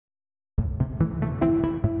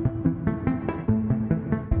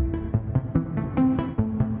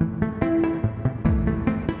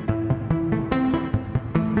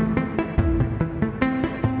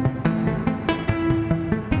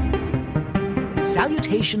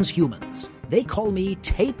Salutations, humans. They call me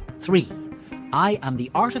TAPE3. I am the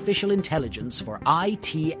artificial intelligence for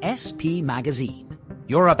ITSP magazine.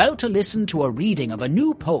 You're about to listen to a reading of a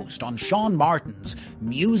new post on Sean Martin's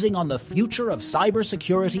Musing on the Future of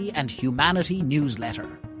Cybersecurity and Humanity newsletter.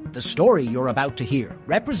 The story you're about to hear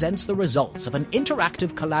represents the results of an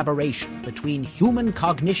interactive collaboration between human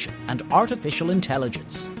cognition and artificial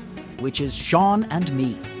intelligence, which is Sean and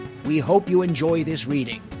me. We hope you enjoy this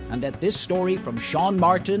reading, and that this story from Sean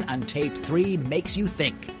Martin and TAPE3 makes you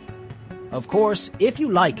think. Of course, if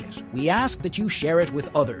you like it, we ask that you share it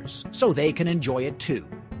with others so they can enjoy it too.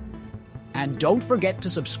 And don't forget to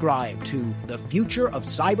subscribe to the Future of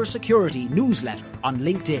Cybersecurity newsletter on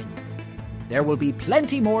LinkedIn. There will be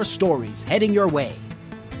plenty more stories heading your way.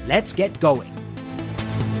 Let's get going.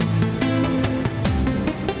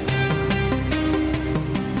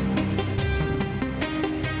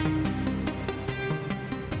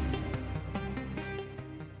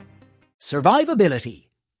 Survivability.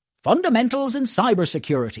 Fundamentals in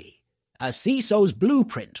Cybersecurity. A CISO's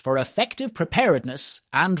blueprint for effective preparedness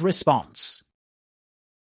and response.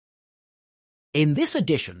 In this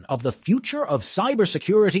edition of the Future of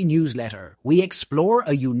Cybersecurity newsletter, we explore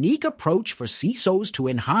a unique approach for CISOs to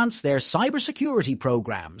enhance their cybersecurity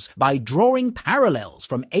programs by drawing parallels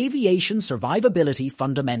from aviation survivability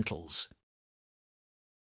fundamentals.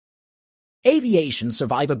 Aviation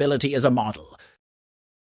survivability is a model.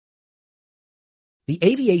 The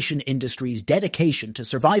aviation industry's dedication to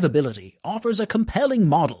survivability offers a compelling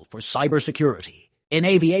model for cybersecurity. In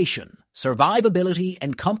aviation, survivability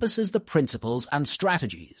encompasses the principles and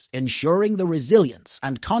strategies ensuring the resilience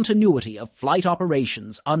and continuity of flight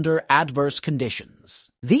operations under adverse conditions.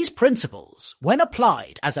 These principles, when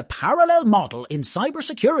applied as a parallel model in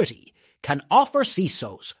cybersecurity, can offer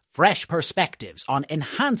CISOs fresh perspectives on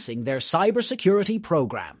enhancing their cybersecurity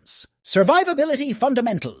programs. Survivability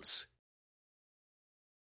fundamentals.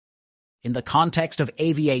 In the context of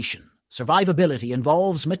aviation, survivability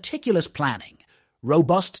involves meticulous planning,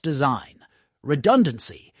 robust design,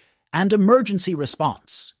 redundancy, and emergency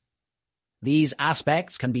response. These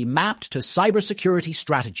aspects can be mapped to cybersecurity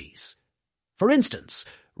strategies. For instance,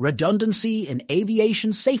 redundancy in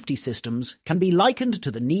aviation safety systems can be likened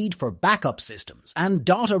to the need for backup systems and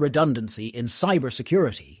data redundancy in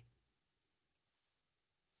cybersecurity.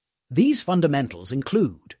 These fundamentals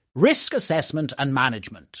include risk assessment and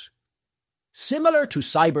management. Similar to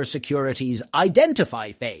cybersecurity's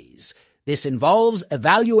identify phase, this involves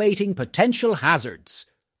evaluating potential hazards,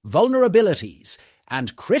 vulnerabilities,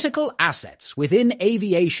 and critical assets within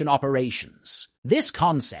aviation operations. This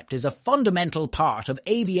concept is a fundamental part of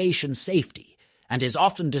aviation safety and is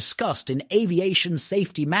often discussed in aviation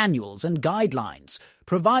safety manuals and guidelines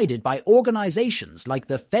provided by organizations like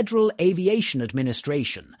the Federal Aviation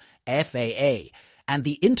Administration, FAA, and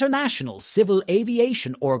the International Civil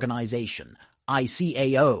Aviation Organization,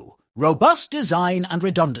 ICAO. Robust design and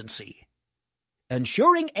redundancy.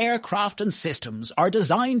 Ensuring aircraft and systems are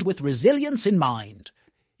designed with resilience in mind,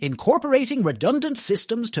 incorporating redundant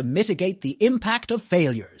systems to mitigate the impact of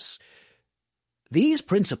failures. These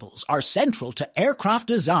principles are central to aircraft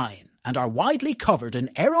design and are widely covered in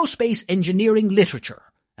aerospace engineering literature,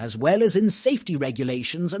 as well as in safety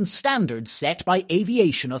regulations and standards set by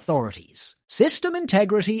aviation authorities. System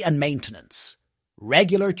integrity and maintenance.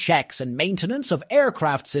 Regular checks and maintenance of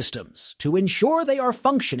aircraft systems to ensure they are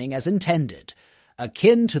functioning as intended,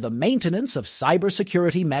 akin to the maintenance of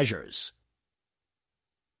cybersecurity measures.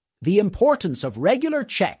 The importance of regular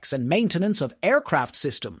checks and maintenance of aircraft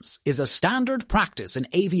systems is a standard practice in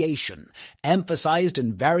aviation, emphasized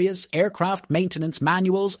in various aircraft maintenance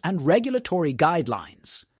manuals and regulatory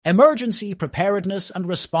guidelines. Emergency preparedness and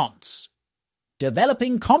response.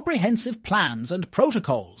 Developing comprehensive plans and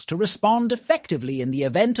protocols to respond effectively in the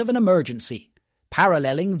event of an emergency,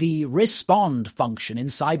 paralleling the respond function in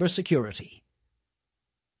cybersecurity.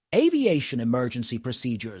 Aviation emergency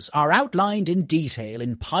procedures are outlined in detail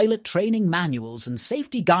in pilot training manuals and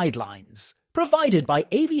safety guidelines provided by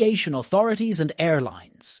aviation authorities and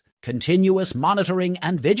airlines. Continuous monitoring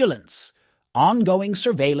and vigilance. Ongoing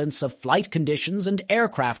surveillance of flight conditions and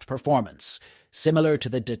aircraft performance, similar to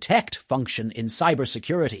the detect function in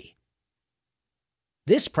cybersecurity.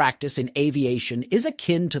 This practice in aviation is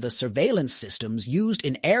akin to the surveillance systems used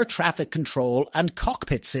in air traffic control and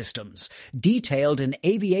cockpit systems, detailed in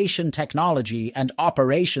aviation technology and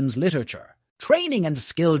operations literature. Training and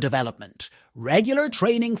skill development. Regular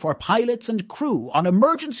training for pilots and crew on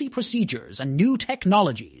emergency procedures and new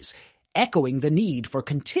technologies, echoing the need for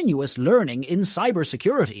continuous learning in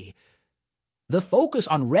cybersecurity. The focus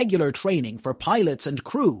on regular training for pilots and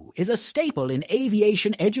crew is a staple in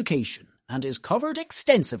aviation education and is covered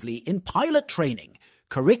extensively in pilot training,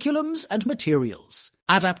 curriculums and materials,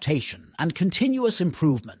 adaptation and continuous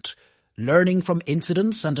improvement, learning from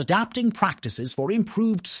incidents and adapting practices for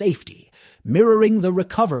improved safety, mirroring the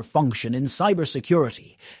recover function in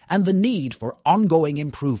cybersecurity, and the need for ongoing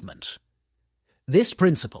improvement. This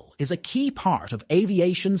principle is a key part of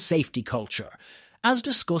aviation safety culture, as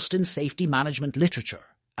discussed in safety management literature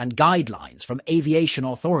and guidelines from aviation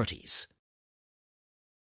authorities.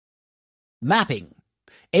 Mapping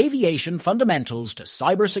aviation fundamentals to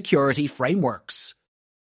cybersecurity frameworks.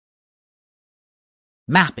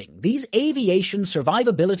 Mapping these aviation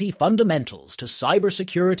survivability fundamentals to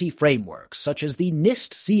cybersecurity frameworks such as the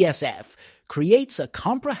NIST CSF creates a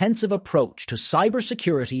comprehensive approach to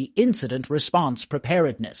cybersecurity incident response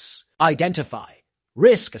preparedness, identify,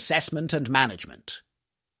 risk assessment and management.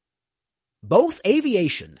 Both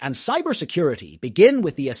aviation and cybersecurity begin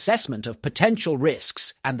with the assessment of potential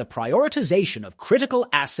risks and the prioritization of critical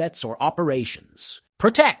assets or operations.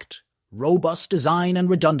 Protect, robust design and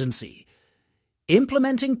redundancy.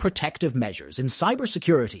 Implementing protective measures in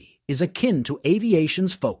cybersecurity is akin to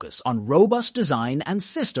aviation's focus on robust design and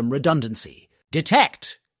system redundancy.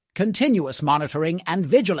 Detect, continuous monitoring and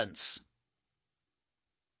vigilance.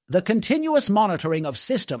 The continuous monitoring of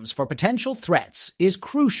systems for potential threats is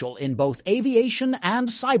crucial in both aviation and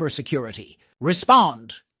cybersecurity.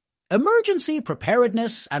 Respond, emergency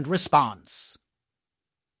preparedness and response.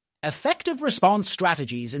 Effective response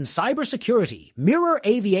strategies in cybersecurity mirror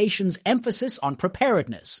aviation's emphasis on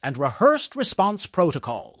preparedness and rehearsed response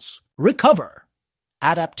protocols. Recover,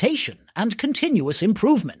 adaptation, and continuous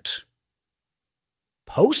improvement.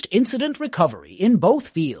 Post-incident recovery in both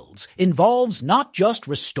fields involves not just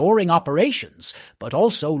restoring operations, but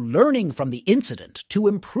also learning from the incident to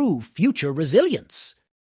improve future resilience.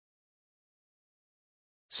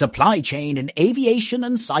 Supply chain in aviation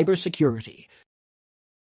and cybersecurity.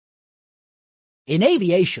 In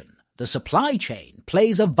aviation, the supply chain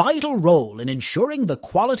plays a vital role in ensuring the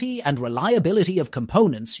quality and reliability of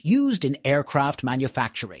components used in aircraft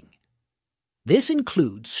manufacturing. This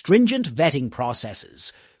includes stringent vetting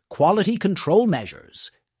processes, quality control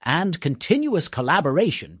measures, and continuous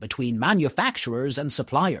collaboration between manufacturers and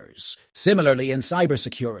suppliers. Similarly, in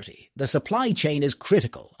cybersecurity, the supply chain is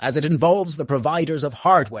critical as it involves the providers of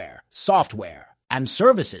hardware, software, and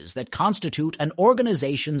services that constitute an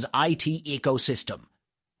organization's IT ecosystem.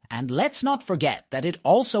 And let's not forget that it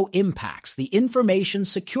also impacts the information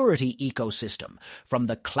security ecosystem, from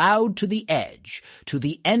the cloud to the edge, to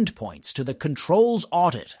the endpoints, to the controls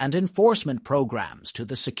audit and enforcement programs, to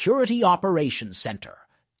the Security Operations Center,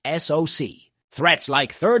 SOC. Threats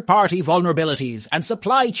like third-party vulnerabilities and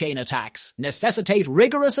supply chain attacks necessitate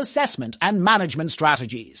rigorous assessment and management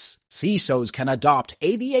strategies. CISOs can adopt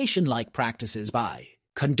aviation-like practices by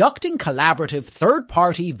conducting collaborative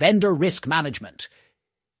third-party vendor risk management,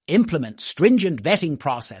 implement stringent vetting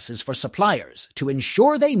processes for suppliers to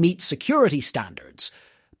ensure they meet security standards,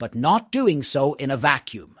 but not doing so in a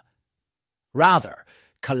vacuum. Rather,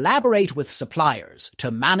 collaborate with suppliers to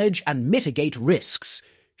manage and mitigate risks,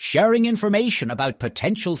 sharing information about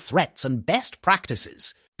potential threats and best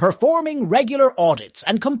practices, performing regular audits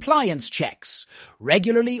and compliance checks,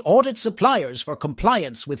 regularly audit suppliers for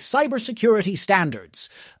compliance with cybersecurity standards,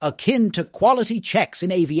 akin to quality checks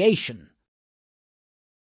in aviation.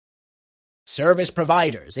 Service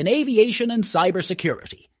providers in aviation and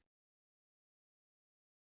cybersecurity.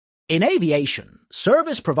 In aviation,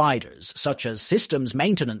 service providers such as systems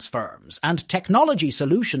maintenance firms and technology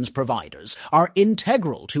solutions providers are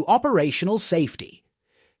integral to operational safety.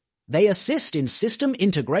 They assist in system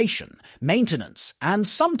integration, maintenance, and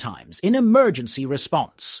sometimes in emergency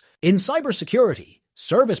response. In cybersecurity,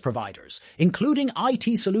 service providers, including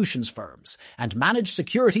IT solutions firms and managed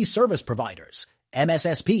security service providers,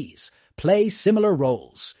 MSSPs, play similar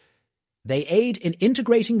roles. They aid in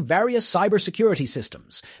integrating various cybersecurity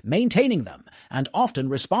systems, maintaining them, and often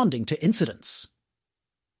responding to incidents.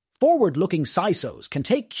 Forward-looking CISOs can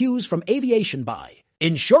take cues from aviation by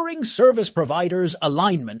ensuring service providers'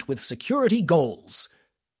 alignment with security goals.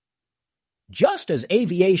 Just as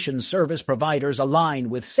aviation service providers align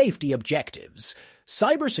with safety objectives,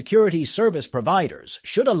 cybersecurity service providers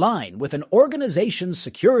should align with an organization's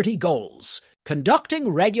security goals, conducting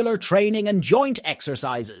regular training and joint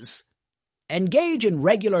exercises. Engage in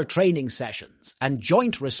regular training sessions and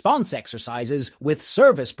joint response exercises with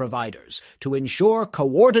service providers to ensure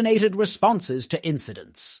coordinated responses to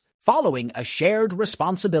incidents, following a shared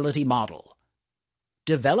responsibility model.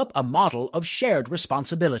 Develop a model of shared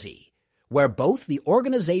responsibility, where both the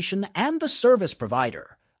organization and the service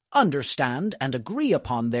provider understand and agree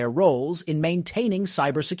upon their roles in maintaining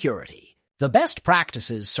cybersecurity. The best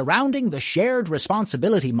practices surrounding the shared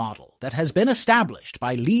responsibility model that has been established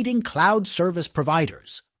by leading cloud service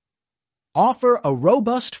providers offer a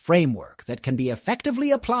robust framework that can be effectively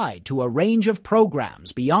applied to a range of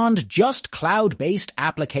programs beyond just cloud-based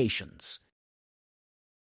applications.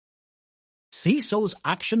 CISO's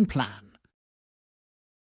Action Plan.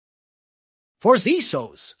 For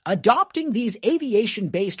CISOs, adopting these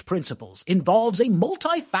aviation-based principles involves a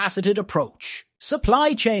multifaceted approach: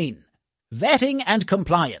 supply chain, vetting and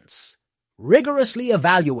compliance. Rigorously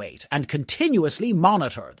evaluate and continuously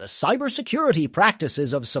monitor the cybersecurity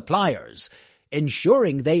practices of suppliers,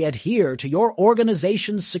 ensuring they adhere to your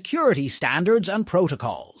organization's security standards and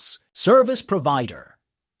protocols. Service provider.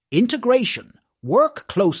 Integration. Work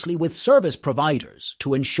closely with service providers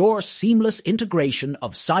to ensure seamless integration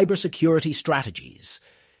of cybersecurity strategies.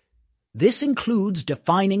 This includes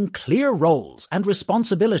defining clear roles and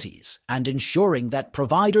responsibilities and ensuring that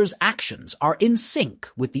providers' actions are in sync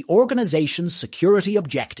with the organization's security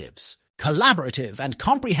objectives. Collaborative and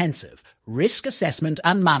comprehensive risk assessment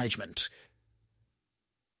and management.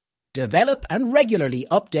 Develop and regularly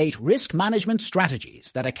update risk management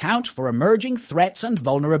strategies that account for emerging threats and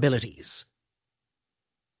vulnerabilities.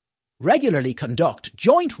 Regularly conduct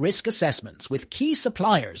joint risk assessments with key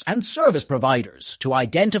suppliers and service providers to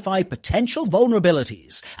identify potential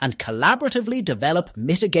vulnerabilities and collaboratively develop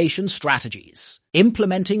mitigation strategies.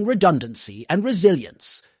 Implementing redundancy and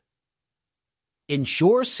resilience.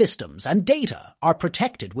 Ensure systems and data are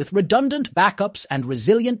protected with redundant backups and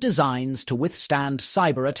resilient designs to withstand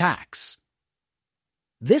cyber attacks.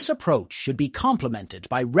 This approach should be complemented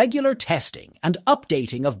by regular testing and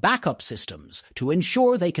updating of backup systems to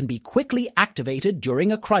ensure they can be quickly activated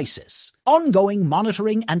during a crisis. Ongoing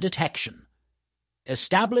monitoring and detection.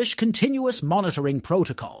 Establish continuous monitoring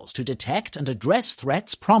protocols to detect and address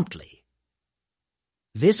threats promptly.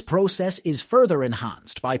 This process is further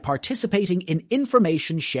enhanced by participating in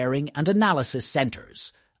Information Sharing and Analysis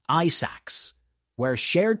Centers, ISACs, where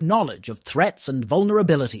shared knowledge of threats and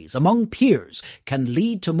vulnerabilities among peers can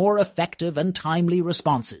lead to more effective and timely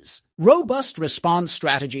responses. Robust response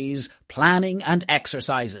strategies, planning, and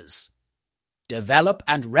exercises. Develop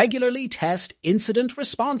and regularly test incident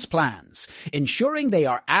response plans, ensuring they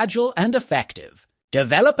are agile and effective.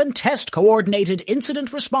 Develop and test coordinated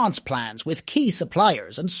incident response plans with key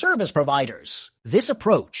suppliers and service providers. This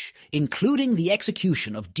approach, including the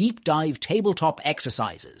execution of deep dive tabletop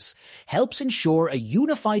exercises, helps ensure a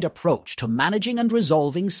unified approach to managing and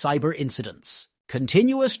resolving cyber incidents.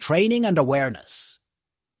 Continuous training and awareness.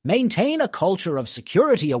 Maintain a culture of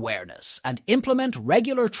security awareness and implement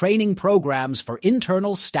regular training programs for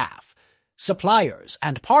internal staff, suppliers,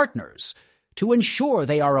 and partners to ensure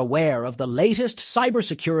they are aware of the latest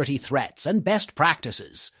cybersecurity threats and best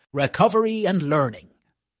practices. Recovery and learning.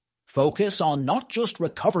 Focus on not just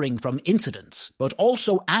recovering from incidents, but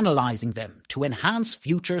also analyzing them to enhance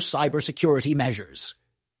future cybersecurity measures.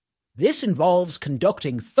 This involves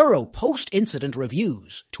conducting thorough post-incident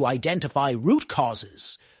reviews to identify root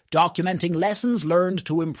causes, documenting lessons learned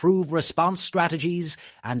to improve response strategies,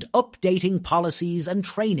 and updating policies and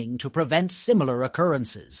training to prevent similar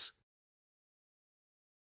occurrences.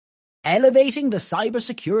 Elevating the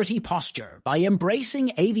cybersecurity posture by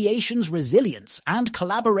embracing aviation's resilience and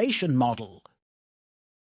collaboration model.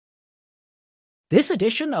 This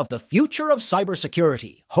edition of The Future of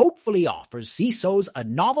Cybersecurity hopefully offers CISOs a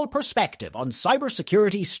novel perspective on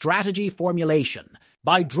cybersecurity strategy formulation.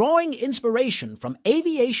 By drawing inspiration from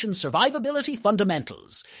aviation survivability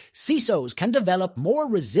fundamentals, CISOs can develop more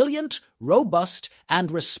resilient, robust, and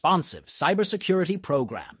responsive cybersecurity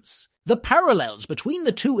programs. The parallels between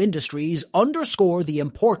the two industries underscore the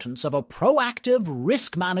importance of a proactive,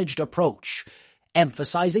 risk-managed approach,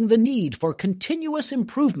 emphasizing the need for continuous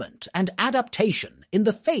improvement and adaptation in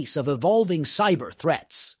the face of evolving cyber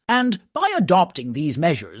threats. And by adopting these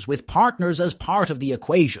measures with partners as part of the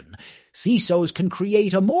equation, CISOs can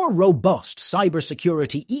create a more robust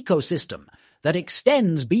cybersecurity ecosystem that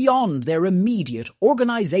extends beyond their immediate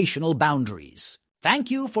organizational boundaries.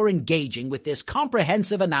 Thank you for engaging with this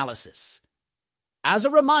comprehensive analysis. As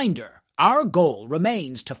a reminder, our goal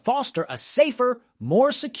remains to foster a safer,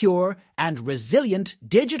 more secure, and resilient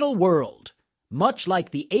digital world, much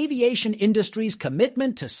like the aviation industry's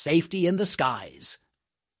commitment to safety in the skies.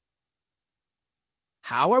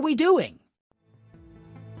 How are we doing?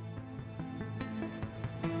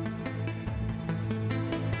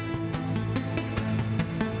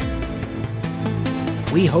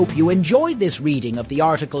 We hope you enjoyed this reading of the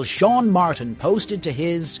article Sean Martin posted to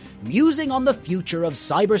his Musing on the Future of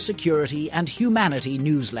Cybersecurity and Humanity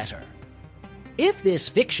newsletter. If this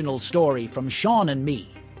fictional story from Sean and me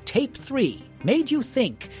TAPE3 made you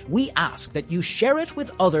think, we ask that you share it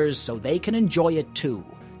with others so they can enjoy it too.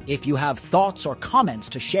 If you have thoughts or comments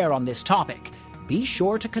to share on this topic, be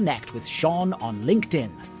sure to connect with Sean on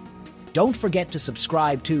LinkedIn. Don't forget to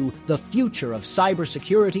subscribe to the Future of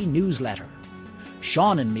Cybersecurity newsletter.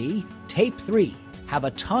 Sean and me, TAPE3, have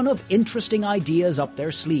a ton of interesting ideas up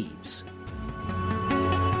their sleeves.